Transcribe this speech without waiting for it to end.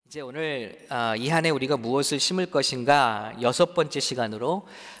이제 오늘 이 한 해 우리가 무엇을 심을 것인가 6번째 시간으로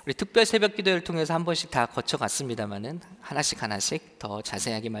우리 특별 새벽 기도회를 통해서 한 번씩 다 거쳐갔습니다만은 하나씩 더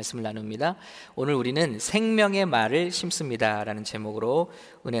자세하게 말씀을 나눕니다. 오늘 우리는 생명의 말을 심습니다 라는 제목으로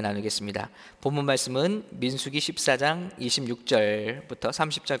은혜 나누겠습니다. 본문 말씀은 민수기 14장 26절부터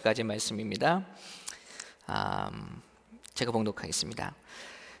 30절까지 말씀입니다. 제가 봉독하겠습니다.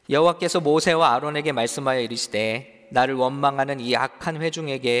 여호와께서 모세와 아론에게 말씀하여 이르시되 나를 원망하는 이 악한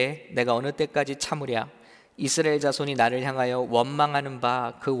회중에게 내가 어느 때까지 참으랴. 이스라엘 자손이 나를 향하여 원망하는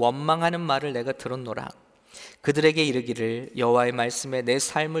바 그 원망하는 말을 내가 들었노라. 그들에게 이르기를 여호와의 말씀에 내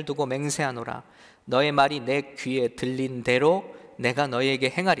삶을 두고 맹세하노라. 너의 말이 내 귀에 들린 대로 내가 너희에게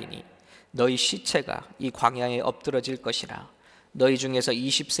행하리니 너희 시체가 이 광야에 엎드러질 것이라. 너희 중에서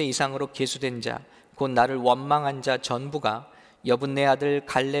 20세 이상으로 계수된 자 곧 나를 원망한 자 전부가 여분네 아들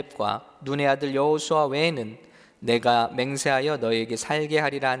갈렙과 눈의 아들 여호수아 외에는 내가 맹세하여 너에게 살게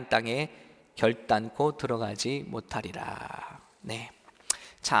하리라 한 땅에 결단코 들어가지 못하리라. 네.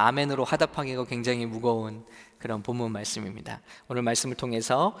 자, 아멘으로 화답하기가 굉장히 무거운 그런 본문 말씀입니다. 오늘 말씀을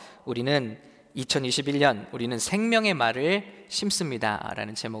통해서 우리는 2021년 우리는 생명의 말을 심습니다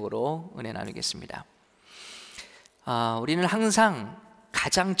라는 제목으로 은혜 나누겠습니다. 우리는 항상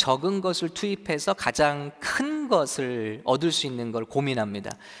가장 적은 것을 투입해서 가장 큰 것을 얻을 수 있는 걸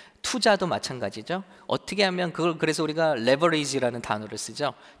고민합니다. 투자도 마찬가지죠. 어떻게 하면 그걸 그래서 우리가 레버리지라는 단어를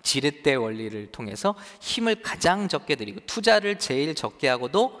쓰죠. 지렛대 원리를 통해서 힘을 가장 적게 들이고 투자를 제일 적게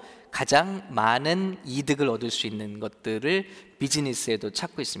하고도 가장 많은 이득을 얻을 수 있는 것들을 비즈니스에도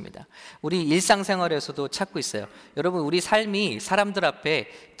찾고 있습니다. 우리 일상생활에서도 찾고 있어요. 여러분, 우리 삶이 사람들 앞에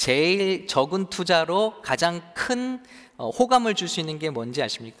제일 적은 투자로 가장 큰 호감을 줄 수 있는 게 뭔지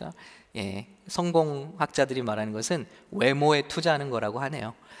아십니까? 성공학자들이 말하는 것은 외모에 투자하는 거라고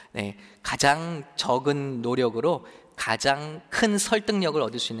하네요. 가장 적은 노력으로 가장 큰 설득력을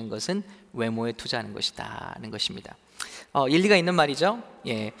얻을 수 있는 것은 외모에 투자하는 것이다는 것입니다. 일리가 있는 말이죠.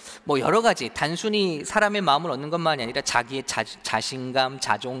 뭐 여러 가지 단순히 사람의 마음을 얻는 것만이 아니라 자기의 자신감,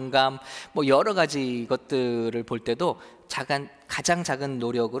 자존감, 뭐 여러 가지 것들을 볼 때도 가장 작은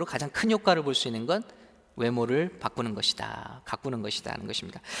노력으로 가장 큰 효과를 볼 수 있는 건 외모를 가꾸는 것이다 하는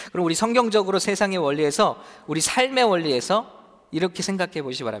것입니다. 그럼 우리 성경적으로 세상의 원리에서 우리 삶의 원리에서 이렇게 생각해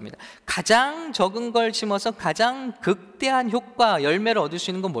보시기 바랍니다. 가장 적은 걸 심어서 가장 극대한 효과, 열매를 얻을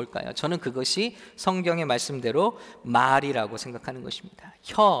수 있는 건 뭘까요? 저는 그것이 성경의 말씀대로 말이라고 생각하는 것입니다.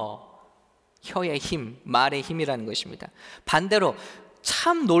 혀의 힘, 말의 힘이라는 것입니다. 반대로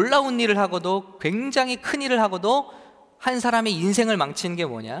참 놀라운 일을 하고도 굉장히 큰 일을 하고도 한 사람의 인생을 망치는 게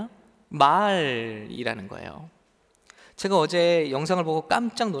뭐냐? 말이라는 거예요. 제가 어제 영상을 보고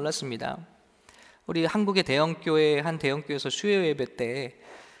깜짝 놀랐습니다. 우리 한국의 한 대형교회에서 수요 예배 때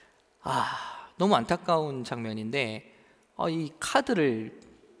너무 안타까운 장면인데 이 카드를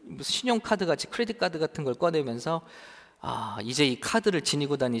무슨 신용카드 같이 크레딧 카드 같은 걸 꺼내면서 이제 이 카드를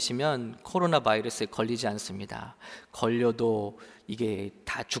지니고 다니시면 코로나 바이러스에 걸리지 않습니다. 걸려도 이게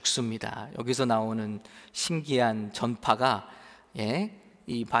다 죽습니다. 여기서 나오는 신기한 전파가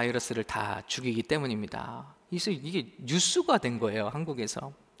이 바이러스를 다 죽이기 때문입니다. 그래서 이게 뉴스가 된 거예요,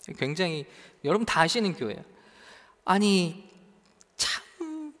 한국에서. 굉장히 여러분 다 아시는 교회예요. 아니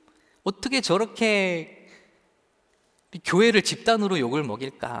참 어떻게 저렇게 교회를 집단으로 욕을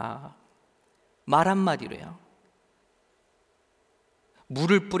먹일까? 말 한마디로요.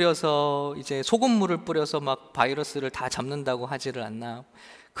 물을 뿌려서 이제 소금물을 뿌려서 막 바이러스를 다 잡는다고 하지를 않나?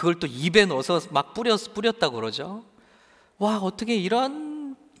 그걸 또 입에 넣어서 막 뿌렸다고 그러죠. 와, 어떻게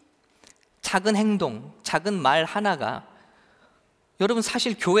이런 작은 행동, 작은 말 하나가 여러분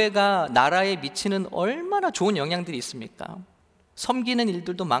사실 교회가 나라에 미치는 얼마나 좋은 영향들이 있습니까? 섬기는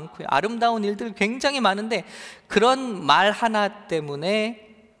일들도 많고요. 아름다운 일들 굉장히 많은데 그런 말 하나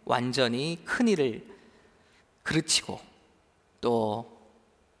때문에 완전히 큰 일을 그르치고 또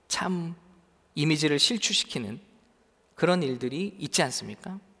참 이미지를 실추시키는 그런 일들이 있지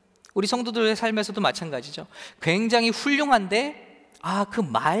않습니까? 우리 성도들의 삶에서도 마찬가지죠. 굉장히 훌륭한데 그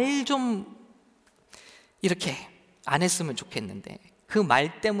말 좀 이렇게 안 했으면 좋겠는데 그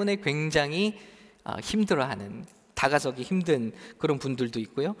말 때문에 굉장히 힘들어하는, 다가서기 힘든 그런 분들도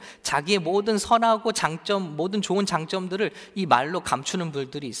있고요. 자기의 모든 선하고 장점, 모든 좋은 장점들을 이 말로 감추는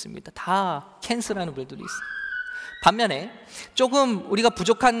분들이 있습니다. 다 캔슬하는 분들이 있어요. 반면에 조금 우리가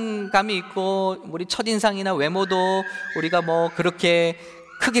부족한 감이 있고 우리 첫인상이나 외모도 우리가 뭐 그렇게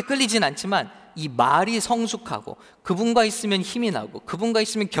크게 끌리진 않지만 이 말이 성숙하고 그분과 있으면 힘이 나고 그분과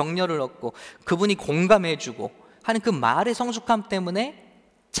있으면 격려를 얻고 그분이 공감해주고 하는 그 말의 성숙함 때문에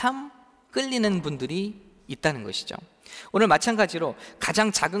참 끌리는 분들이 있다는 것이죠. 오늘 마찬가지로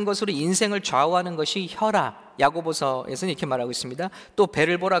가장 작은 것으로 인생을 좌우하는 것이 혀라. 야고보서에서는 이렇게 말하고 있습니다. 또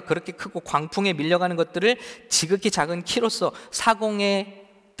배를 보라, 그렇게 크고 광풍에 밀려가는 것들을 지극히 작은 키로서 사공의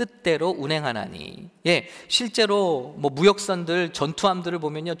뜻대로 운행하나니. 실제로 무역선들, 전투함들을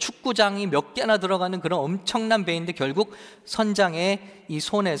보면요, 축구장이 몇 개나 들어가는 그런 엄청난 배인데 결국 선장의 이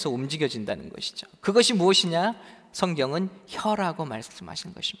손에서 움직여진다는 것이죠. 그것이 무엇이냐? 성경은 혀라고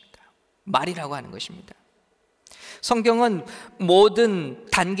말씀하시는 것입니다. 말이라고 하는 것입니다. 성경은 모든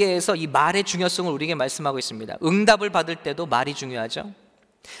단계에서 이 말의 중요성을 우리에게 말씀하고 있습니다. 응답을 받을 때도 말이 중요하죠.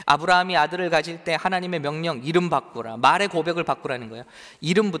 아브라함이 아들을 가질 때 하나님의 명령, 이름 바꾸라, 말의 고백을 바꾸라는 거예요.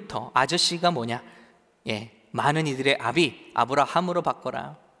 이름부터 아저씨가 뭐냐? 많은 이들의 아비, 아브라함으로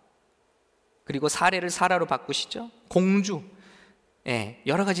바꿔라. 그리고 사례를 사라로 바꾸시죠. 공주,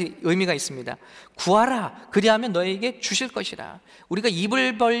 여러 가지 의미가 있습니다. 구하라, 그리하면 너에게 주실 것이라. 우리가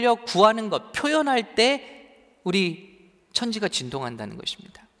입을 벌려 구하는 것, 표현할 때 우리 천지가 진동한다는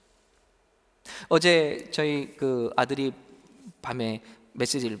것입니다. 어제 저희 아들이 밤에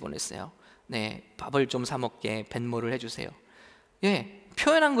메시지를 보냈어요. 밥을 좀 사 먹게 벤모를 해주세요.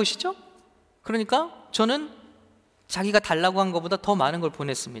 표현한 것이죠. 그러니까 저는 자기가 달라고 한 것보다 더 많은 걸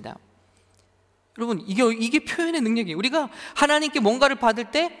보냈습니다. 여러분, 이게 표현의 능력이에요. 우리가 하나님께 뭔가를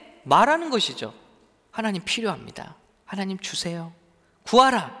받을 때 말하는 것이죠. 하나님 필요합니다. 하나님 주세요.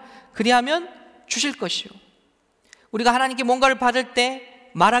 구하라, 그리하면 주실 것이요. 우리가 하나님께 뭔가를 받을 때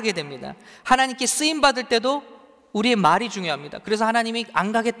말하게 됩니다. 하나님께 쓰임 받을 때도 우리의 말이 중요합니다. 그래서 하나님이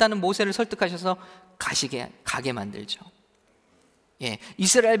안 가겠다는 모세를 설득하셔서 가게 만들죠.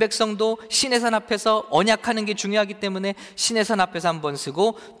 이스라엘 백성도 시내산 앞에서 언약하는 게 중요하기 때문에 시내산 앞에서 한번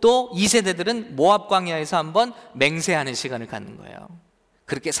쓰고, 또 2세대들은 모압 광야에서 한번 맹세하는 시간을 갖는 거예요.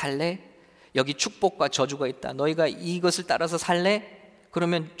 그렇게 살래? 여기 축복과 저주가 있다. 너희가 이것을 따라서 살래?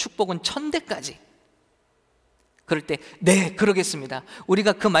 그러면 축복은 1000대까지. 그럴 때 네, 그러겠습니다.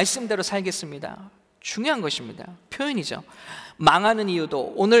 우리가 그 말씀대로 살겠습니다. 중요한 것입니다. 표현이죠. 망하는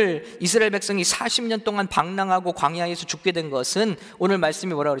이유도, 오늘 이스라엘 백성이 40년 동안 방랑하고 광야에서 죽게 된 것은 오늘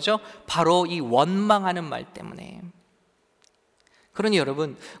말씀이 뭐라 그러죠? 바로 이 원망하는 말 때문에. 그러니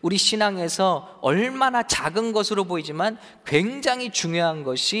여러분, 우리 신앙에서 얼마나 작은 것으로 보이지만 굉장히 중요한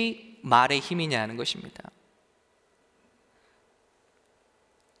것이 말의 힘이냐 하는 것입니다.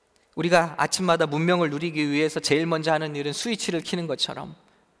 우리가 아침마다 문명을 누리기 위해서 제일 먼저 하는 일은 스위치를 켜는 것처럼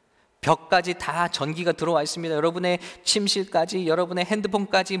벽까지 다 전기가 들어와 있습니다. 여러분의 침실까지, 여러분의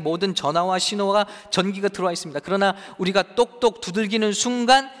핸드폰까지 모든 전화와 신호가 전기가 들어와 있습니다. 그러나 우리가 똑똑 두들기는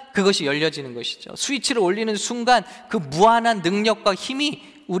순간 그것이 열려지는 것이죠. 스위치를 올리는 순간 그 무한한 능력과 힘이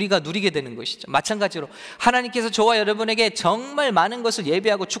우리가 누리게 되는 것이죠. 마찬가지로 하나님께서 저와 여러분에게 정말 많은 것을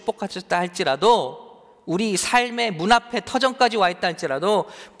예비하고 축복하셨다 할지라도, 우리 삶의 문 앞에 터전까지 와 있다 할지라도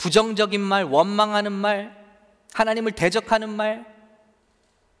부정적인 말, 원망하는 말, 하나님을 대적하는 말,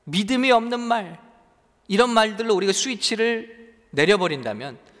 믿음이 없는 말, 이런 말들로 우리가 스위치를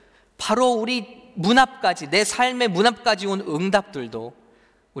내려버린다면 바로 우리 문 앞까지, 내 삶의 문 앞까지 온 응답들도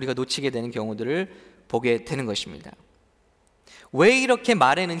우리가 놓치게 되는 경우들을 보게 되는 것입니다. 왜 이렇게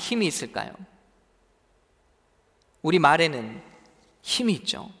말에는 힘이 있을까요? 우리 말에는 힘이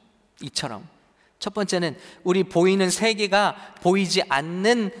있죠. 이처럼 첫 번째는 우리 보이는 세계가 보이지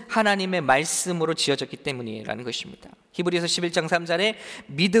않는 하나님의 말씀으로 지어졌기 때문이라는 것입니다. 히브리서 11장 3절에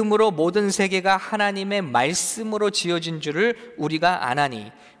믿음으로 모든 세계가 하나님의 말씀으로 지어진 줄을 우리가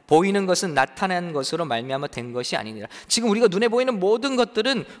아나니 보이는 것은 나타난 것으로 말미암아 된 것이 아니니라. 지금 우리가 눈에 보이는 모든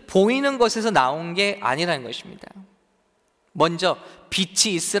것들은 보이는 것에서 나온 게 아니라는 것입니다. 먼저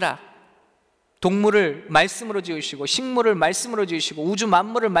빛이 있으라. 동물을 말씀으로 지으시고 식물을 말씀으로 지으시고 우주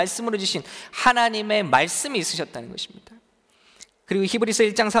만물을 말씀으로 지으신 하나님의 말씀이 있으셨다는 것입니다. 그리고 히브리서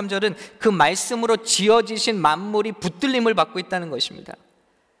 1장 3절은 그 말씀으로 지어지신 만물이 붙들림을 받고 있다는 것입니다.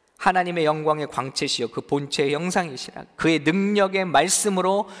 하나님의 영광의 광채시여 그 본체의 형상이시라. 그의 능력의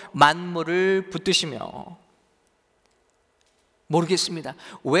말씀으로 만물을 붙드시며. 모르겠습니다.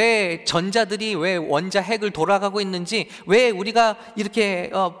 왜 전자들이 왜 원자 핵을 돌아가고 있는지, 왜 우리가 이렇게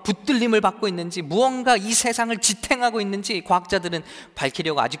붙들림을 받고 있는지, 무언가 이 세상을 지탱하고 있는지 과학자들은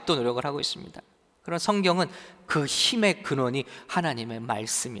밝히려고 아직도 노력을 하고 있습니다. 그러나 성경은 그 힘의 근원이 하나님의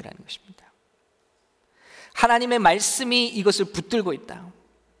말씀이라는 것입니다. 하나님의 말씀이 이것을 붙들고 있다.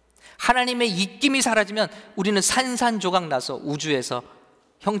 하나님의 입김이 사라지면 우리는 산산조각 나서 우주에서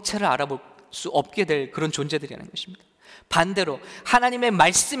형체를 알아볼 수 없게 될 그런 존재들이라는 것입니다. 반대로 하나님의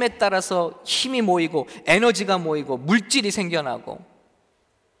말씀에 따라서 힘이 모이고 에너지가 모이고 물질이 생겨나고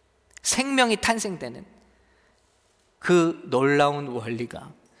생명이 탄생되는 그 놀라운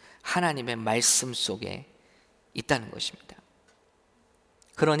원리가 하나님의 말씀 속에 있다는 것입니다.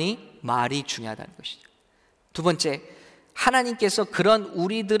 그러니 말이 중요하다는 것이죠. 두 번째, 하나님께서 그런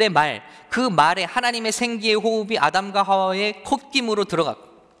우리들의 말, 그 말에 하나님의 생기의 호흡이 아담과 하와의 콧김으로 들어갔고,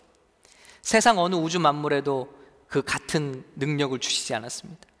 세상 어느 우주 만물에도 그 같은 능력을 주시지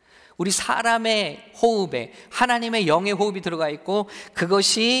않았습니다. 우리 사람의 호흡에 하나님의 영의 호흡이 들어가 있고,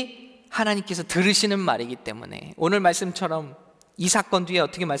 그것이 하나님께서 들으시는 말이기 때문에 오늘 말씀처럼 이 사건 뒤에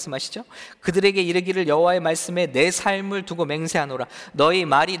어떻게 말씀하시죠? 그들에게 이르기를 여호와의 말씀에 내 삶을 두고 맹세하노라. 너희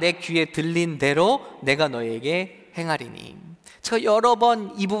말이 내 귀에 들린 대로 내가 너희에게 행하리니. 제가 여러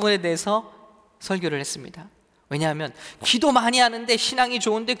번 이 부분에 대해서 설교를 했습니다. 왜냐하면 기도 많이 하는데, 신앙이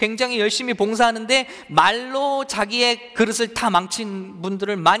좋은데, 굉장히 열심히 봉사하는데 말로 자기의 그릇을 다 망친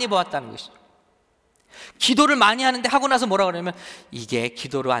분들을 많이 보았다는 것이죠. 기도를 많이 하는데 하고 나서 뭐라 그러냐면 이게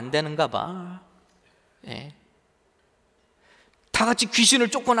기도로 안 되는가 봐. 예. 다 같이 귀신을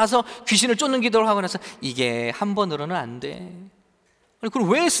쫓고 나서 귀신을 쫓는 기도를 하고 나서 이게 한 번으로는 안 돼. 아니, 그걸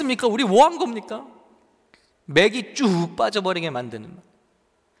왜 했습니까? 우리 뭐 한 겁니까? 맥이 쭉 빠져버리게 만드는 말.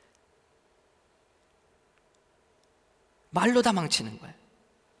 말로 다 망치는 거예요.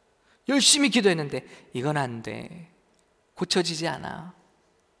 열심히 기도했는데 이건 안 돼. 고쳐지지 않아.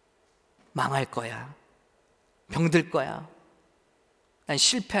 망할 거야. 병들 거야. 난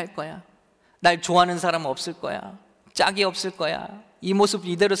실패할 거야. 날 좋아하는 사람은 없을 거야. 짝이 없을 거야. 이 모습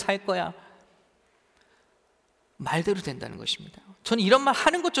이대로 살 거야. 말대로 된다는 것입니다. 저는 이런 말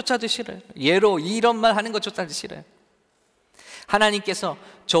하는 것조차도 싫어요. 예로 이런 말 하는 것조차도 싫어요. 하나님께서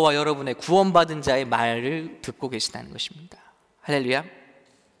저와 여러분의 구원받은 자의 말을 듣고 계시다는 것입니다. 할렐루야.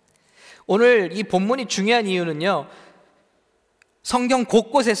 오늘 이 본문이 중요한 이유는요, 성경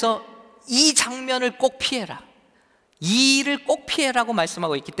곳곳에서 이 장면을 꼭 피해라, 이 일을 꼭 피해라고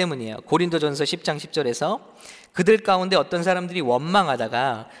말씀하고 있기 때문이에요. 고린도전서 10장 10절에서 그들 가운데 어떤 사람들이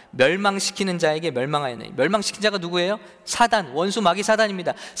원망하다가 멸망시키는 자에게 멸망하였느니. 멸망시킨 자가 누구예요? 사단, 원수 마귀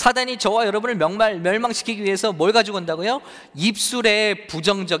사단입니다. 사단이 저와 여러분을 멸망시키기 위해서 뭘 가지고 온다고요? 입술에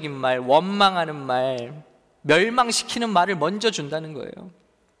부정적인 말, 원망하는 말, 멸망시키는 말을 먼저 준다는 거예요.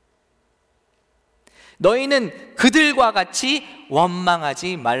 너희는 그들과 같이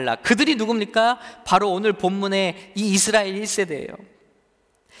원망하지 말라. 그들이 누굽니까? 바로 오늘 본문의 이 이스라엘 1세대예요.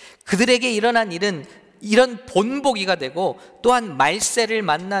 그들에게 일어난 일은 이런 본보기가 되고, 또한 말세를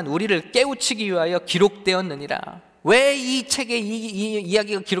만난 우리를 깨우치기 위하여 기록되었느니라. 왜 이 책에 이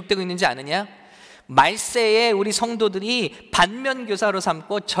이야기가 기록되고 있는지 아느냐? 말세에 우리 성도들이 반면교사로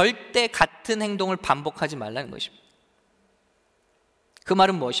삼고 절대 같은 행동을 반복하지 말라는 것입니다. 그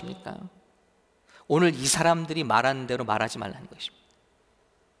말은 무엇입니까? 오늘 이 사람들이 말하는 대로 말하지 말라는 것입니다.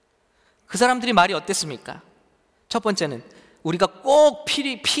 그 사람들이 말이 어땠습니까? 첫 번째는 우리가 꼭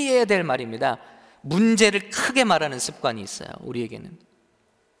피해야 될 말입니다. 문제를 크게 말하는 습관이 있어요. 우리에게는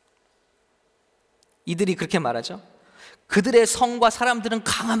이들이 그렇게 말하죠. 그들의 성과 사람들은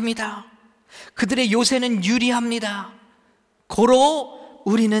강합니다. 그들의 요새는 유리합니다. 고로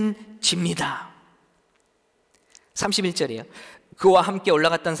우리는 집니다. 31절이에요. 그와 함께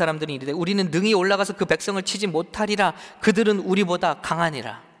올라갔던 사람들이 이르되 우리는 능히 올라가서 그 백성을 치지 못하리라. 그들은 우리보다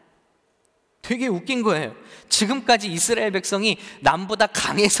강하니라. 되게 웃긴 거예요. 지금까지 이스라엘 백성이 남보다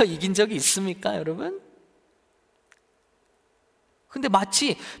강해서 이긴 적이 있습니까, 여러분? 근데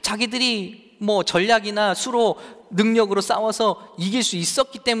마치 자기들이 뭐 전략이나 수로 능력으로 싸워서 이길 수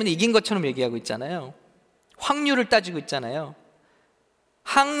있었기 때문에 이긴 것처럼 얘기하고 있잖아요. 확률을 따지고 있잖아요.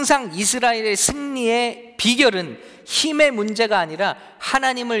 항상 이스라엘의 승리의 비결은 힘의 문제가 아니라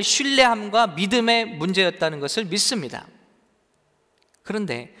하나님을 신뢰함과 믿음의 문제였다는 것을 믿습니다.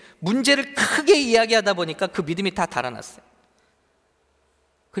 그런데 문제를 크게 이야기하다 보니까 그 믿음이 다 달아났어요.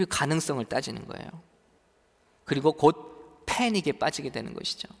 그리고 가능성을 따지는 거예요. 그리고 곧 패닉에 빠지게 되는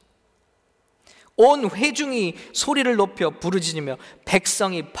것이죠. 온 회중이 소리를 높여 부르짖으며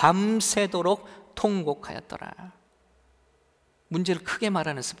백성이 밤새도록 통곡하였더라. 문제를 크게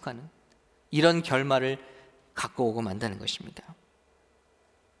말하는 습관은 이런 결말을 갖고 오고 만다는 것입니다.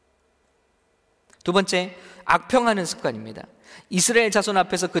 두 번째, 악평하는 습관입니다. 이스라엘 자손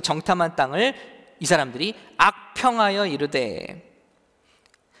앞에서 그 정탐한 땅을 이 사람들이 악평하여 이르되,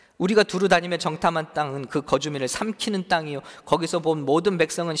 우리가 두루 다니며 정탐한 땅은 그 거주민을 삼키는 땅이요 거기서 본 모든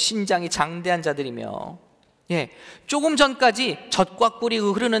백성은 신장이 장대한 자들이며. 조금 전까지 젖과 꿀이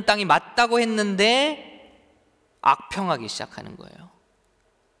흐르는 땅이 맞다고 했는데 악평하기 시작하는 거예요.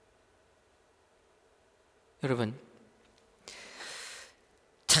 여러분,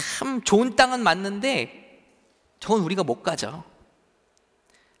 참 좋은 땅은 맞는데 저건 우리가 못 가죠.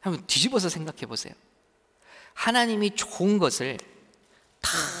 한번 뒤집어서 생각해 보세요. 하나님이 좋은 것을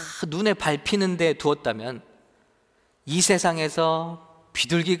다 눈에 밟히는 데 두었다면 이 세상에서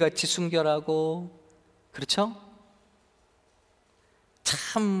비둘기같이 순결하고, 그렇죠?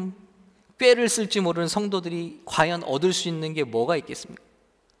 참 꾀를 쓸지 모르는 성도들이 과연 얻을 수 있는 게 뭐가 있겠습니까?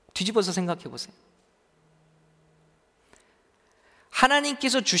 뒤집어서 생각해 보세요.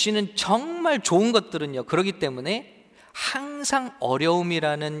 하나님께서 주시는 정말 좋은 것들은요, 그렇기 때문에 항상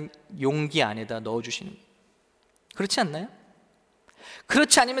어려움이라는 용기 안에다 넣어주시는 거예요. 그렇지 않나요?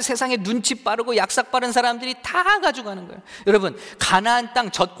 그렇지 않으면 세상에 눈치 빠르고 약삭 빠른 사람들이 다 가져가는 거예요. 여러분, 가나안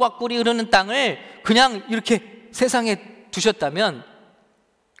땅, 젖과 꿀이 흐르는 땅을 그냥 이렇게 세상에 두셨다면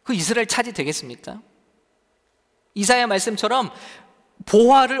그 이스라엘 차지 되겠습니까? 이사야 말씀처럼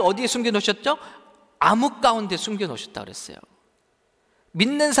보화를 어디에 숨겨 놓으셨죠? 암흑 가운데 숨겨 놓으셨다 그랬어요.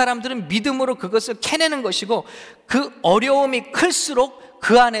 믿는 사람들은 믿음으로 그것을 캐내는 것이고, 그 어려움이 클수록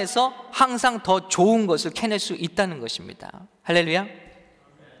그 안에서 항상 더 좋은 것을 캐낼 수 있다는 것입니다. 할렐루야.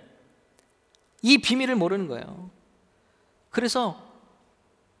 이 비밀을 모르는 거예요. 그래서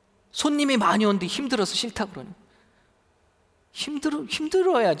손님이 많이 오는데 힘들어서 싫다고 그러는 거예요.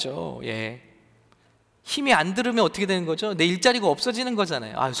 힘들어야죠. 예. 힘이 안 들으면 어떻게 되는 거죠? 내 일자리가 없어지는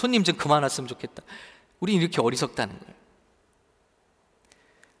거잖아요. 아, 손님 좀 그만 왔으면 좋겠다. 우리 이렇게 어리석다는 거예요.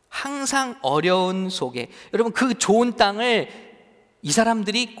 항상 어려운 속에, 여러분, 그 좋은 땅을 이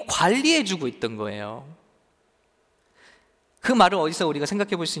사람들이 관리해 주고 있던 거예요. 그 말을 어디서 우리가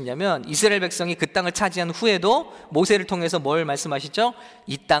생각해 볼 수 있냐면, 이스라엘 백성이 그 땅을 차지한 후에도 모세를 통해서 뭘 말씀하시죠?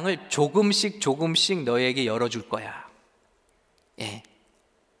 이 땅을 조금씩 조금씩 너에게 열어줄 거야. 예.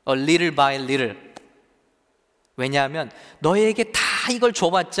 A little by little. 왜냐하면 너에게 다 이걸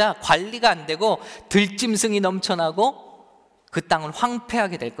줘봤자 관리가 안 되고 들짐승이 넘쳐나고 그 땅은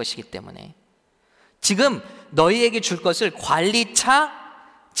황폐하게 될 것이기 때문에 지금 너희에게 줄 것을 관리차,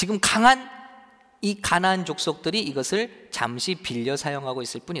 지금 강한 이 가나안 족속들이 이것을 잠시 빌려 사용하고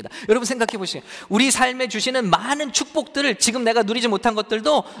있을 뿐이다. 여러분 생각해 보시면, 우리 삶에 주시는 많은 축복들을 지금 내가 누리지 못한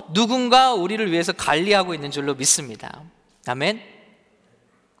것들도 누군가 우리를 위해서 관리하고 있는 줄로 믿습니다. 아멘.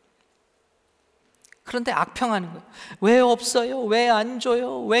 그런데 악평하는 거예요. 왜 없어요? 왜 안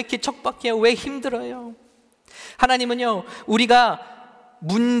줘요? 왜 이렇게 척박해요? 왜 힘들어요? 하나님은요, 우리가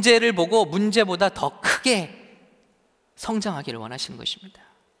문제를 보고 문제보다 더 크게 성장하기를 원하시는 것입니다.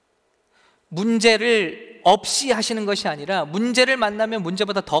 문제를 없이 하시는 것이 아니라 문제를 만나면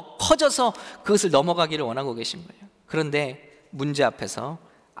문제보다 더 커져서 그것을 넘어가기를 원하고 계신 거예요. 그런데 문제 앞에서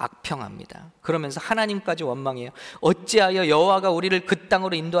악평합니다. 그러면서 하나님까지 원망해요. 어찌하여 여호와가 우리를 그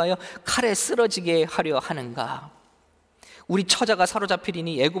땅으로 인도하여 칼에 쓰러지게 하려 하는가? 우리 처자가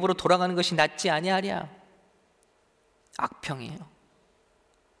사로잡히리니 애굽으로 돌아가는 것이 낫지 아니하랴. 악평이에요.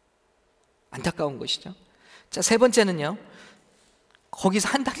 안타까운 것이죠. 자, 세 번째는요, 거기서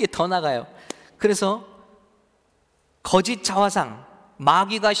한 단계 더 나가요. 그래서 거짓 자화상,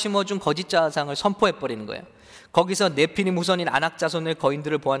 마귀가 심어준 거짓 자화상을 선포해버리는 거예요. 거기서 네피림 후손인 아낙 자손의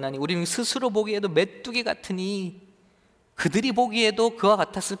거인들을 보았나니 우리는 스스로 보기에도 메뚜기 같으니 그들이 보기에도 그와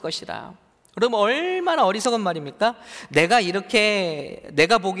같았을 것이라. 그럼 얼마나 어리석은 말입니까? 내가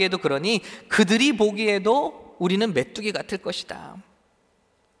보기에도 그러니 그들이 보기에도 우리는 메뚜기 같을 것이다.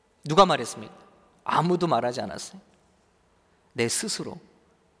 누가 말했습니까? 아무도 말하지 않았어요. 내 스스로.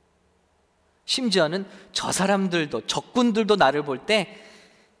 심지어는 저 사람들도, 적군들도 나를 볼 때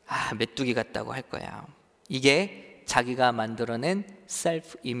메뚜기 같다고 할 거야. 이게 자기가 만들어낸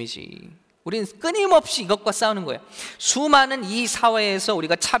셀프 이미지. 우리는 끊임없이 이것과 싸우는 거예요. 수많은 이 사회에서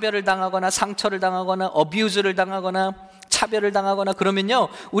우리가 차별을 당하거나 상처를 당하거나 어뷰즈를 당하거나 차별을 당하거나 그러면요,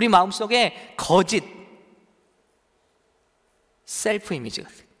 우리 마음속에 거짓 셀프 이미지가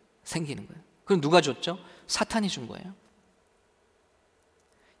생기는 거예요. 그럼 누가 줬죠? 사탄이 준 거예요.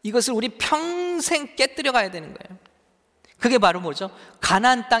 이것을 우리 평생 깨뜨려 가야 되는 거예요. 그게 바로 뭐죠?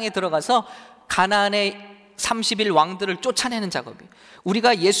 가나안 땅에 들어가서 가나안의 30일 왕들을 쫓아내는 작업이에요.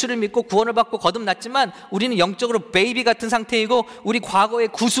 우리가 예수를 믿고 구원을 받고 거듭났지만 우리는 영적으로 베이비 같은 상태이고, 우리 과거의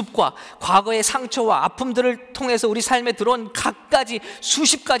구습과 과거의 상처와 아픔들을 통해서 우리 삶에 들어온 갖가지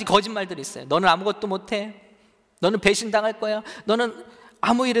수십 가지 거짓말들이 있어요. 너는 아무것도 못해. 너는 배신당할 거야. 너는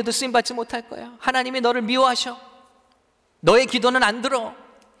아무 일에도 쓰임받지 못할 거야. 하나님이 너를 미워하셔. 너의 기도는 안 들어.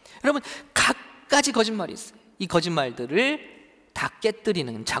 여러분, 갖가지 거짓말이 있어요. 이 거짓말들을 다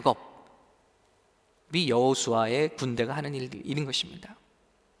깨뜨리는 작업이 여호수아의 군대가 하는 일인 것입니다.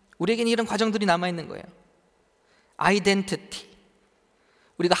 우리에게는 이런 과정들이 남아있는 거예요. 아이덴티티,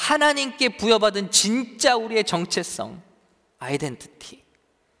 우리가 하나님께 부여받은 진짜 우리의 정체성, 아이덴티티,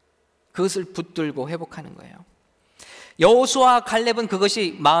 그것을 붙들고 회복하는 거예요. 여호수아와 갈렙은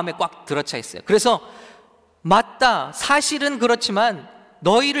그것이 마음에 꽉 들어차 있어요. 그래서 맞다, 사실은 그렇지만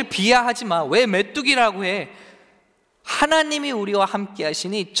너희를 비하하지 마. 왜 메뚜기라고 해? 하나님이 우리와 함께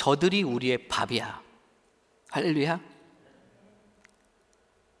하시니 저들이 우리의 밥이야. 할렐루야.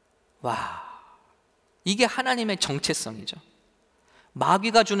 와, 이게 하나님의 정체성이죠.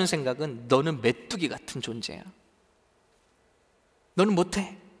 마귀가 주는 생각은 너는 메뚜기 같은 존재야. 너는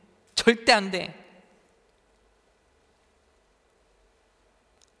못해. 절대 안 돼.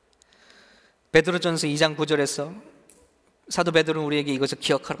 베드로전서 2장 9절에서 사도 베드로는 우리에게 이것을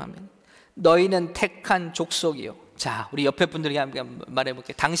기억하라고 합니다. 너희는 택한 족속이요. 자, 우리 옆에 분들에게 한번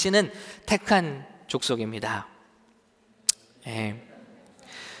말해볼게요. 당신은 택한 족속입니다. 예.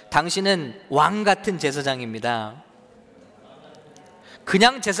 당신은 왕 같은 제사장입니다.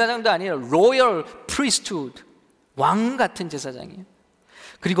 그냥 제사장도 아니에요. 로열 프리스트후드, 왕 같은 제사장이에요.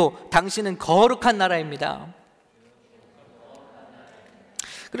 그리고 당신은 거룩한 나라입니다.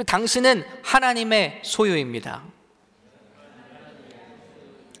 그리고 당신은 하나님의 소유입니다.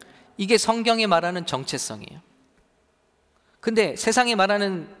 이게 성경이 말하는 정체성이에요. 근데 세상이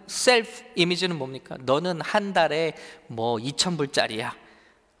말하는 셀프 이미지는 뭡니까? 너는 한 달에 뭐 2,000불짜리야.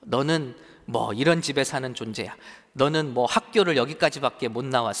 너는 뭐 이런 집에 사는 존재야. 너는 뭐 학교를 여기까지밖에 못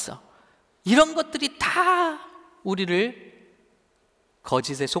나왔어. 이런 것들이 다 우리를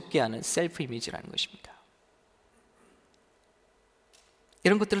거짓에 속게 하는 셀프 이미지라는 것입니다.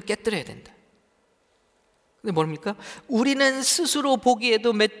 이런 것들을 깨뜨려야 된다. 근데 뭡니까? 우리는 스스로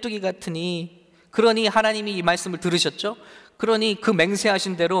보기에도 메뚜기 같으니, 그러니 하나님이 이 말씀을 들으셨죠? 그러니 그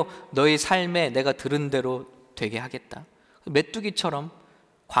맹세하신 대로 너의 삶에 내가 들은 대로 되게 하겠다. 메뚜기처럼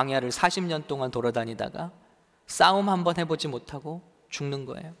광야를 40년 동안 돌아다니다가 싸움 한번 해보지 못하고 죽는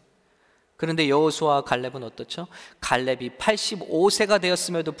거예요. 그런데 여호수아와 갈렙은 어떻죠? 갈렙이 85세가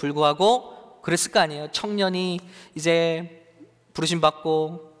되었음에도 불구하고 그랬을 거 아니에요. 청년이 이제 부르심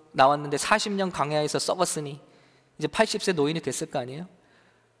받고 나왔는데 40년 광야에서 썩었으니 이제 80세 노인이 됐을 거 아니에요.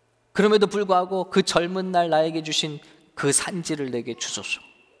 그럼에도 불구하고 그 젊은 날 나에게 주신 그 산지를 내게 주소서.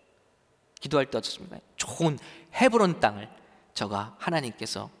 기도할 때 어떻습니까? 좋은 헤브론 땅을 저가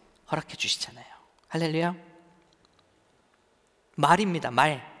하나님께서 허락해 주시잖아요. 할렐루야. 말입니다.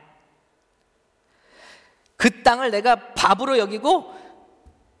 말. 그 땅을 내가 밥으로 여기고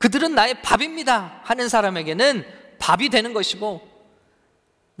그들은 나의 밥입니다 하는 사람에게는 밥이 되는 것이고,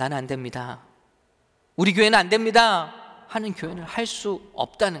 나는 안 됩니다, 우리 교회는 안 됩니다 하는 교회는 할 수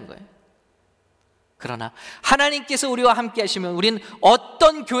없다는 거예요. 그러나 하나님께서 우리와 함께 하시면 우리는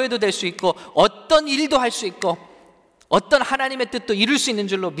어떤 교회도 될 수 있고 어떤 일도 할 수 있고 어떤 하나님의 뜻도 이룰 수 있는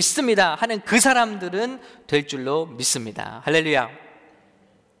줄로 믿습니다 하는 그 사람들은 될 줄로 믿습니다. 할렐루야.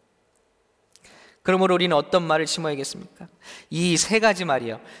 그러므로 우리는 어떤 말을 심어야겠습니까? 이 세 가지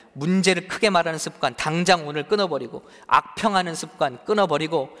말이요, 문제를 크게 말하는 습관 당장 오늘 끊어버리고, 악평하는 습관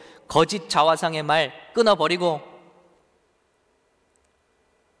끊어버리고, 거짓 자화상의 말 끊어버리고,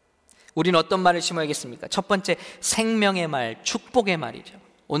 우리는 어떤 말을 심어야겠습니까? 첫 번째, 생명의 말, 축복의 말이죠.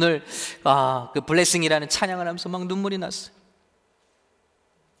 오늘 그 블레싱이라는 찬양을 하면서 막 눈물이 났어요.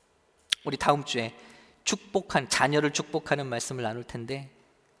 우리 다음 주에 축복한 자녀를 축복하는 말씀을 나눌 텐데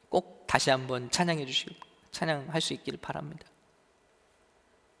꼭 다시 한번 찬양해 주시고 찬양할 수 있기를 바랍니다.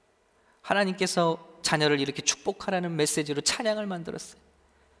 하나님께서 자녀를 이렇게 축복하라는 메시지로 찬양을 만들었어요.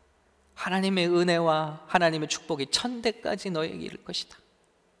 하나님의 은혜와 하나님의 축복이 천대까지 너에게 이를 것이다.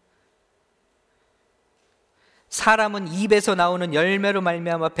 사람은 입에서 나오는 열매로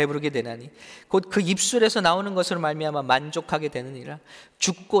말미암아 배부르게 되나니 곧 그 입술에서 나오는 것으로 말미암아 만족하게 되느니라.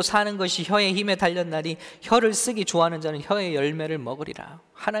 죽고 사는 것이 혀의 힘에 달렸나니 혀를 쓰기 좋아하는 자는 혀의 열매를 먹으리라.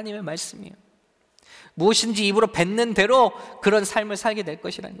 하나님의 말씀이에요. 무엇인지 입으로 뱉는 대로 그런 삶을 살게 될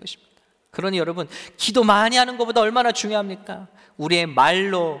것이라는 것입니다. 그러니 여러분, 기도 많이 하는 것보다 얼마나 중요합니까? 우리의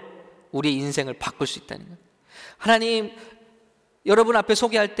말로 우리의 인생을 바꿀 수 있다는 거예요. 하나님, 여러분 앞에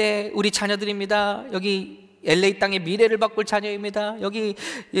소개할 때 우리 자녀들입니다, 여기 LA 땅의 미래를 바꿀 자녀입니다, 여기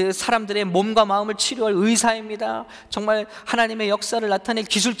사람들의 몸과 마음을 치료할 의사입니다, 정말 하나님의 역사를 나타낼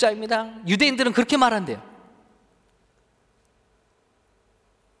기술자입니다. 유대인들은 그렇게 말한대요.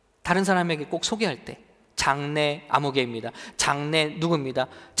 다른 사람에게 꼭 소개할 때 장래 아무개입니다, 장래 누구입니다,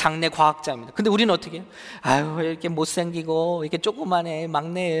 장래 과학자입니다. 근데 우리는 어떻게 해요? 아유, 이렇게 못생기고 이렇게 조그만해,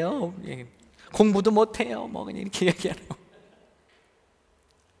 막내예요, 공부도 못해요, 뭐 그냥 이렇게 얘기하는 거.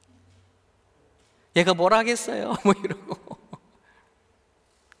 얘가 뭘 하겠어요? 뭐 이러고.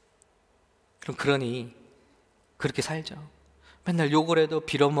 그럼 그러니 그렇게 살죠. 맨날 욕을 해도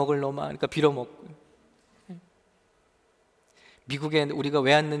빌어먹을 놈아, 그러니까 빌어먹고. 미국에 우리가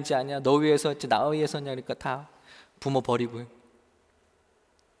왜 왔는지 아냐, 너 위해서 했지 나 위해서냐, 그러니까 다 부모 버리고요.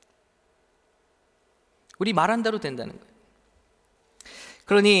 우리 말한 대로 된다는 거예요.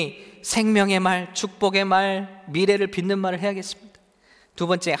 그러니 생명의 말, 축복의 말, 미래를 빚는 말을 해야겠습니다. 두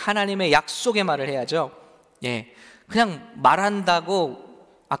번째, 하나님의 약속의 말을 해야죠. 그냥 말한다고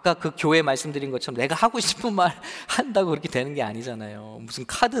아까 그 교회 말씀드린 것처럼 내가 하고 싶은 말 한다고 그렇게 되는 게 아니잖아요. 무슨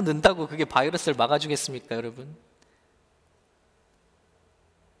카드 넣는다고 그게 바이러스를 막아주겠습니까, 여러분?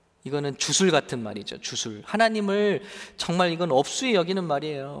 이거는 주술 같은 말이죠. 주술. 하나님을 정말 이건 업수에 여기는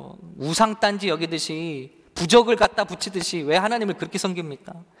말이에요. 우상단지 여기듯이, 부적을 갖다 붙이듯이 왜 하나님을 그렇게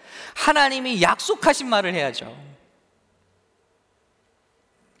섬깁니까? 하나님이 약속하신 말을 해야죠.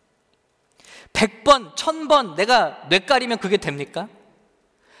 100번, 1000번 내가 뇌까리면 그게 됩니까?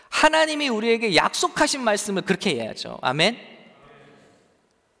 하나님이 우리에게 약속하신 말씀을 그렇게 해야죠. 아멘.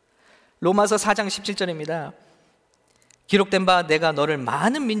 로마서 4장 17절입니다. 기록된 바 내가 너를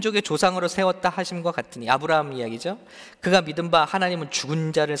많은 민족의 조상으로 세웠다 하심과 같으니, 아브라함 이야기죠. 그가 믿은 바 하나님은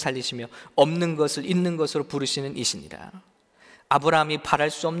죽은 자를 살리시며 없는 것을 있는 것으로 부르시는 이시니라. 아브라함이 바랄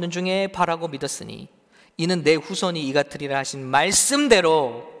수 없는 중에 바라고 믿었으니 이는 내 후손이 이 같으리라 하신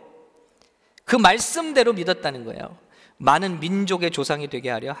말씀대로, 그 말씀대로 믿었다는 거예요. 많은 민족의 조상이 되게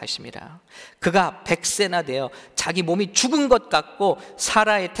하려 하심이라. 그가 100세나 되어 자기 몸이 죽은 것 같고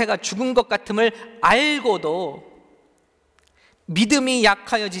사라의 태가 죽은 것 같음을 알고도 믿음이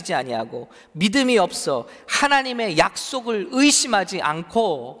약하여지지 아니하고 믿음이 없어 하나님의 약속을 의심하지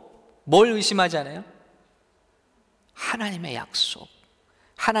않고, 뭘 의심하지 않아요? 하나님의 약속,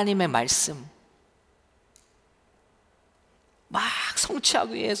 하나님의 말씀 막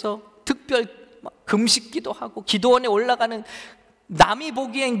성취하기 위해서 특별 금식기도 하고 기도원에 올라가는, 남이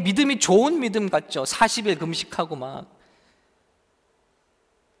보기엔 믿음이 좋은 믿음 같죠. 40일 금식하고 막.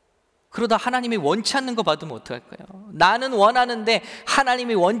 그러다 하나님이 원치 않는 거 받으면 어떡할 거예요? 나는 원하는데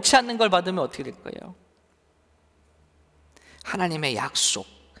하나님이 원치 않는 걸 받으면 어떻게 될 거예요? 하나님의 약속,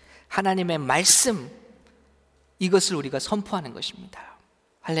 하나님의 말씀, 이것을 우리가 선포하는 것입니다.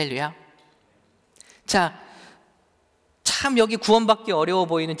 할렐루야. 자, 참 여기 구원받기 어려워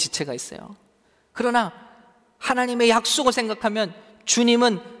보이는 지체가 있어요. 그러나 하나님의 약속을 생각하면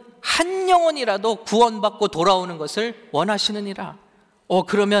주님은 한 영혼이라도 구원받고 돌아오는 것을 원하시느니라.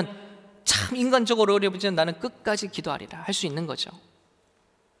 그러면 참 인간적으로 어려우지만 나는 끝까지 기도하리라 할 수 있는 거죠.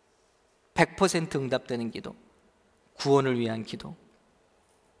 100% 응답되는 기도, 구원을 위한 기도.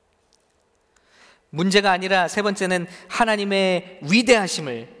 문제가 아니라 세 번째는 하나님의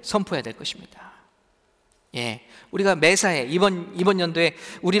위대하심을 선포해야 될 것입니다. 예, 우리가 매사에 이번 연도에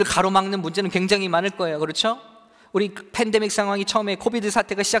우리를 가로막는 문제는 굉장히 많을 거예요. 그렇죠? 우리 팬데믹 상황이 처음에 코비드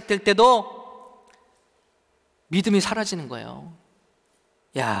사태가 시작될 때도 믿음이 사라지는 거예요.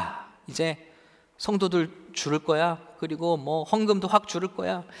 야, 이제 성도들 줄을 거야. 그리고 뭐 헌금도 확 줄을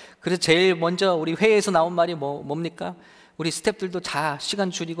거야. 그래서 제일 먼저 우리 회의에서 나온 말이 뭡니까? 우리 스태프들도 다 시간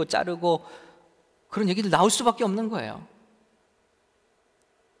줄이고 자르고 그런 얘기들 나올 수밖에 없는 거예요.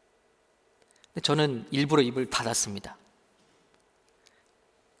 근데 저는 일부러 입을 닫았습니다.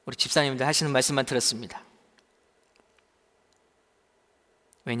 우리 집사님들 하시는 말씀만 들었습니다.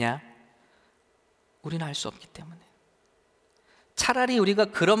 왜냐? 우리는 할 수 없기 때문에. 차라리 우리가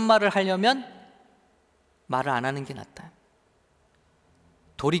그런 말을 하려면 말을 안 하는 게 낫다.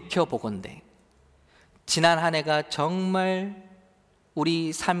 돌이켜보건대 지난 한 해가 정말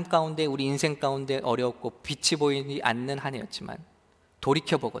우리 삶 가운데, 우리 인생 가운데 어렵고 빛이 보이지 않는 한 해였지만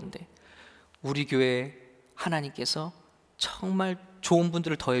돌이켜보건대 우리 교회에 하나님께서 정말 좋은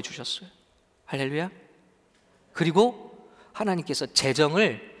분들을 더해 주셨어요. 할렐루야. 그리고 하나님께서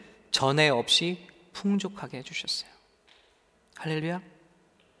재정을 전에 없이 풍족하게 해주셨어요. 할렐루야.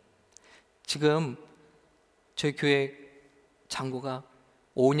 지금 저희 교회 장고가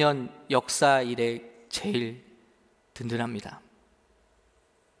 5년 역사 이래 제일 든든합니다.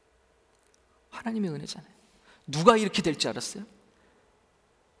 하나님의 은혜잖아요. 누가 이렇게 될 줄 알았어요?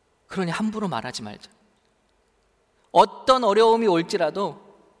 그러니 함부로 말하지 말자. 어떤 어려움이 올지라도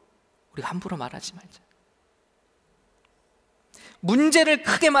우리 함부로 말하지 말자. 문제를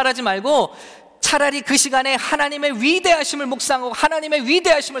크게 말하지 말고 차라리 그 시간에 하나님의 위대하심을 묵상하고 하나님의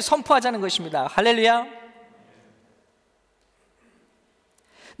위대하심을 선포하자는 것입니다. 할렐루야.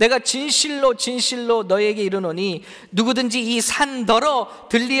 내가 진실로 진실로 너에게 이르노니 누구든지 이 산더러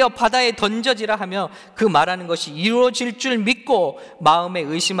들리어 바다에 던져지라 하며 그 말하는 것이 이루어질 줄 믿고 마음에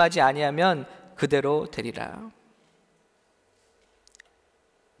의심하지 아니하면 그대로 되리라.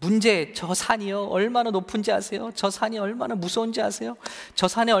 문제, 저 산이요 얼마나 높은지 아세요? 저 산이 얼마나 무서운지 아세요? 저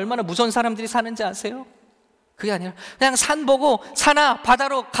산에 얼마나 무서운 사람들이 사는지 아세요? 그게 아니라 그냥 산 보고 산아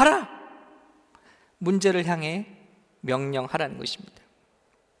바다로 가라. 문제를 향해 명령하라는 것입니다.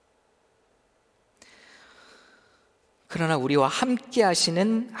 그러나 우리와 함께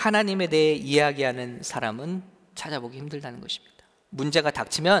하시는 하나님에 대해 이야기하는 사람은 찾아보기 힘들다는 것입니다. 문제가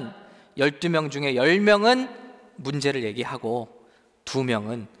닥치면 12명 중에 10명은 문제를 얘기하고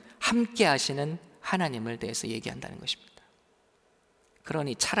 2명은 함께 하시는 하나님을 대해서 얘기한다는 것입니다.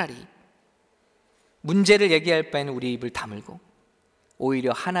 그러니 차라리 문제를 얘기할 바에는 우리 입을 다물고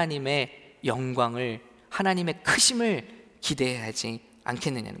오히려 하나님의 영광을, 하나님의 크심을 기대하지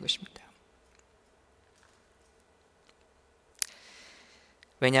않겠느냐는 것입니다.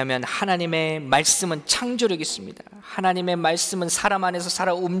 왜냐하면 하나님의 말씀은 창조력이 있습니다. 하나님의 말씀은 사람 안에서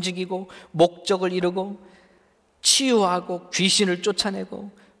살아 움직이고 목적을 이루고 치유하고 귀신을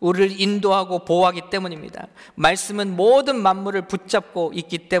쫓아내고 우리를 인도하고 보호하기 때문입니다. 말씀은 모든 만물을 붙잡고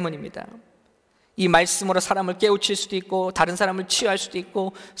있기 때문입니다. 이 말씀으로 사람을 깨우칠 수도 있고 다른 사람을 치유할 수도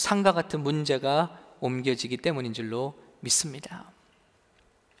있고 산과 같은 문제가 옮겨지기 때문인 줄로 믿습니다.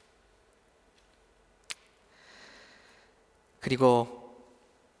 그리고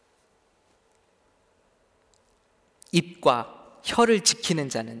입과 혀를 지키는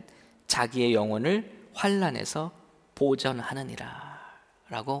자는 자기의 영혼을 환난에서 보전하느니라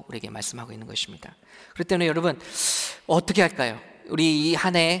라고 우리에게 말씀하고 있는 것입니다. 그렇기 때문에 여러분 어떻게 할까요? 우리 이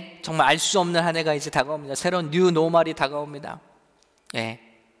한 해 정말 알 수 없는 한 해가 이제 다가옵니다. 새로운 뉴 노멀이 다가옵니다.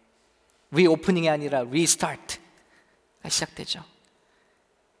 리오프닝이 아니라 리스타트가 시작되죠.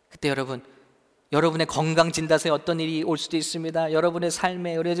 그때 여러분의 건강 진단서에 어떤 일이 올 수도 있습니다. 여러분의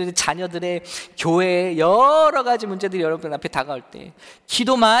삶에, 우리 자녀들의 교회에 여러 가지 문제들이 여러분 앞에 다가올 때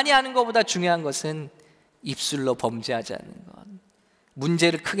기도 많이 하는 것보다 중요한 것은 입술로 범죄하지 않는 것,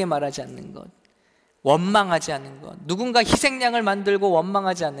 문제를 크게 말하지 않는 것, 원망하지 않는 것, 누군가 희생양을 만들고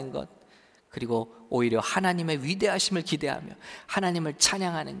원망하지 않는 것, 그리고 오히려 하나님의 위대하심을 기대하며 하나님을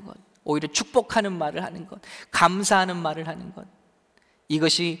찬양하는 것, 오히려 축복하는 말을 하는 것, 감사하는 말을 하는 것,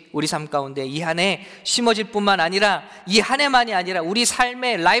 이것이 우리 삶 가운데 이 한 해 심어질 뿐만 아니라 이 한 해만이 아니라 우리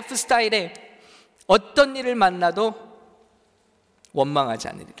삶의 라이프 스타일에 어떤 일을 만나도 원망하지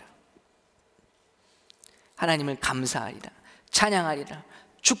않으리라, 하나님을 감사하리라, 찬양하리라,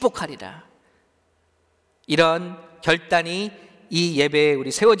 축복하리라, 이런 결단이 이 예배에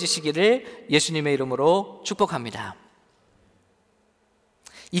우리 세워지시기를 예수님의 이름으로 축복합니다.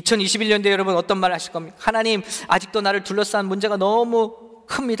 2021년도에 여러분 어떤 말 하실 겁니까? 하나님, 아직도 나를 둘러싼 문제가 너무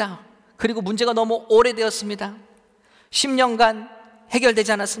큽니다. 그리고 문제가 너무 오래되었습니다. 10년간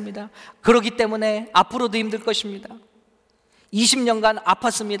해결되지 않았습니다. 그렇기 때문에 앞으로도 힘들 것입니다. 20년간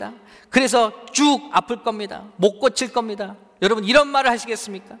아팠습니다. 그래서 쭉 아플 겁니다. 못 고칠 겁니다. 여러분 이런 말을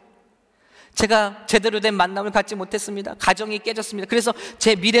하시겠습니까? 제가 제대로 된 만남을 갖지 못했습니다. 가정이 깨졌습니다. 그래서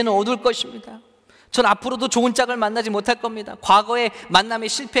제 미래는 어두울 것입니다. 전 앞으로도 좋은 짝을 만나지 못할 겁니다. 과거에 만남에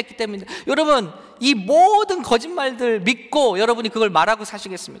실패했기 때문입니다. 여러분 이 모든 거짓말들 믿고 여러분이 그걸 말하고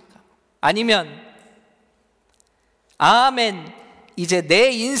사시겠습니까? 아니면 아멘, 이제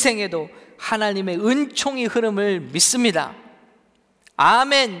내 인생에도 하나님의 은총의 흐름을 믿습니다.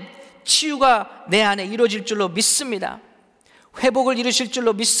 아멘, 치유가 내 안에 이루어질 줄로 믿습니다. 회복을 이루실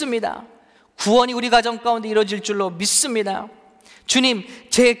줄로 믿습니다. 구원이 우리 가정 가운데 이루어질 줄로 믿습니다. 주님,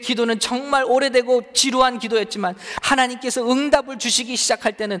 제 기도는 정말 오래되고 지루한 기도였지만 하나님께서 응답을 주시기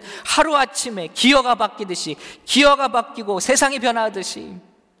시작할 때는 하루아침에 기어가 바뀌듯이, 기어가 바뀌고 세상이 변화하듯이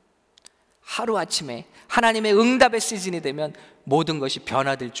하루아침에 하나님의 응답의 시즌이 되면 모든 것이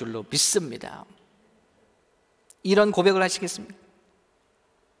변화될 줄로 믿습니다. 이런 고백을 하시겠습니까?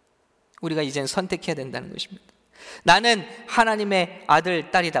 우리가 이젠 선택해야 된다는 것입니다. 나는 하나님의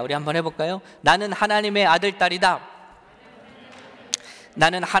아들, 딸이다. 우리 한번 해볼까요? 나는 하나님의 아들, 딸이다.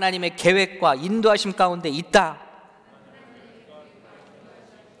 나는 하나님의 계획과 인도하심 가운데 있다.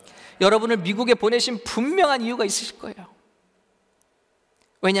 여러분을 미국에 보내신 분명한 이유가 있으실 거예요.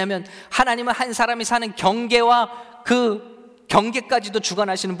 왜냐하면 하나님은 한 사람이 사는 경계와 그 경계까지도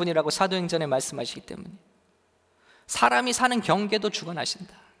주관하시는 분이라고 사도행전에 말씀하시기 때문에 사람이 사는 경계도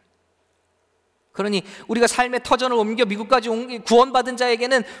주관하신다. 그러니 우리가 삶의 터전을 옮겨 미국까지 구원받은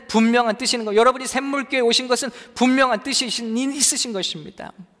자에게는 분명한 뜻이 있는 거예요. 여러분이 샘물교회에 오신 것은 분명한 뜻이 있으신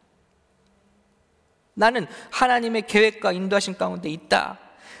것입니다. 나는 하나님의 계획과 인도하심 가운데 있다.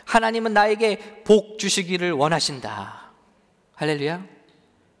 하나님은 나에게 복 주시기를 원하신다. 할렐루야.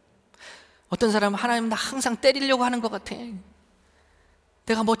 어떤 사람은 하나님 나 항상 때리려고 하는 것 같아.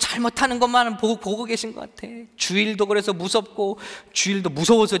 내가 뭐 잘못하는 것만 보고 계신 것 같아. 주일도 그래서 무섭고, 주일도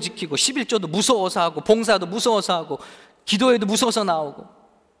무서워서 지키고, 11조도 무서워서 하고, 봉사도 무서워서 하고, 기도회도 무서워서 나오고,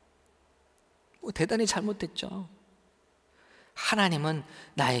 뭐 대단히 잘못됐죠. 하나님은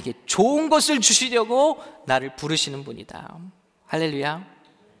나에게 좋은 것을 주시려고 나를 부르시는 분이다. 할렐루야.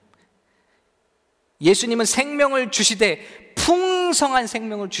 예수님은 생명을 주시되 풍성한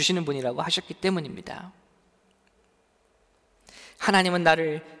생명을 주시는 분이라고 하셨기 때문입니다. 하나님은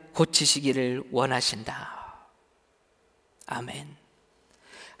나를 고치시기를 원하신다. 아멘.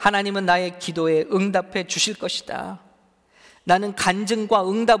 하나님은 나의 기도에 응답해 주실 것이다. 나는 간증과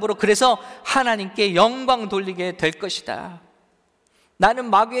응답으로 그래서 하나님께 영광 돌리게 될 것이다. 나는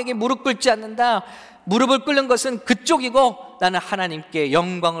마귀에게 무릎 꿇지 않는다. 무릎을 꿇는 것은 그쪽이고 나는 하나님께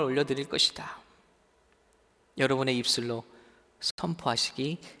영광을 올려드릴 것이다. 여러분의 입술로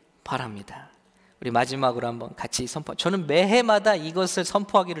선포하시기 바랍니다. 우리 마지막으로 한번 같이 저는 매해마다 이것을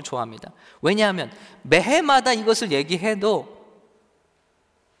선포하기를 좋아합니다. 왜냐하면 매해마다 이것을 얘기해도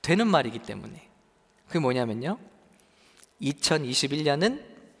되는 말이기 때문에. 그게 뭐냐면요, 2021년은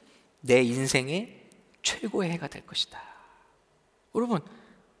내 인생의 최고의 해가 될 것이다. 여러분,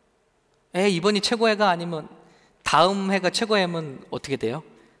 이번이 최고의 해가 아니면 다음 해가 최고의 해면 어떻게 돼요?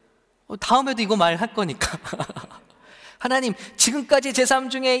 다음 해도 이거 말할 거니까. 하나님, 지금까지 제 삶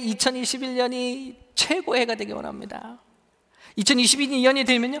중에 2021년이 최고의 해가 되기 원합니다. 2022년이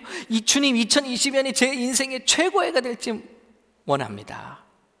되면요, 이 주님 2020년이 제 인생의 최고의 해가 될지 원합니다.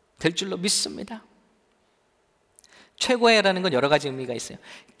 될 줄로 믿습니다. 최고의 해라는 건 여러 가지 의미가 있어요.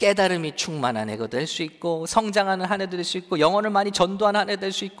 깨달음이 충만한 해가 될 수 있고, 성장하는 한 해도 될 수 있고, 영혼을 많이 전도하는 한 해도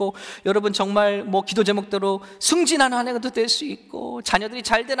될 수 있고, 여러분 정말 기도 제목대로 승진하는 한 해가 될 수 있고, 자녀들이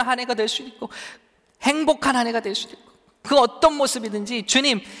잘 되는 한 해가 될 수 있고, 행복한 한 해가 될 수도 있고, 그 어떤 모습이든지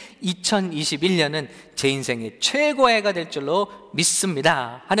주님 2021년은 제 인생의 최고의 해가 될 줄로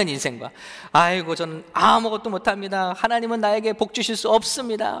믿습니다 하는 인생과, 아이고 저는 아무것도 못합니다, 하나님은 나에게 복 주실 수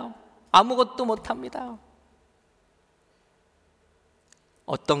없습니다, 아무것도 못합니다,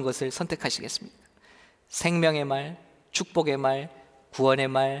 어떤 것을 선택하시겠습니까? 생명의 말, 축복의 말, 구원의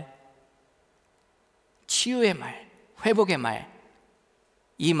말, 치유의 말, 회복의 말,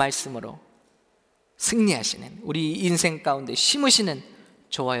 이 말씀으로 승리하시는, 우리 인생 가운데 심으시는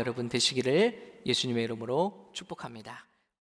저와 여러분 되시기를 예수님의 이름으로 축복합니다.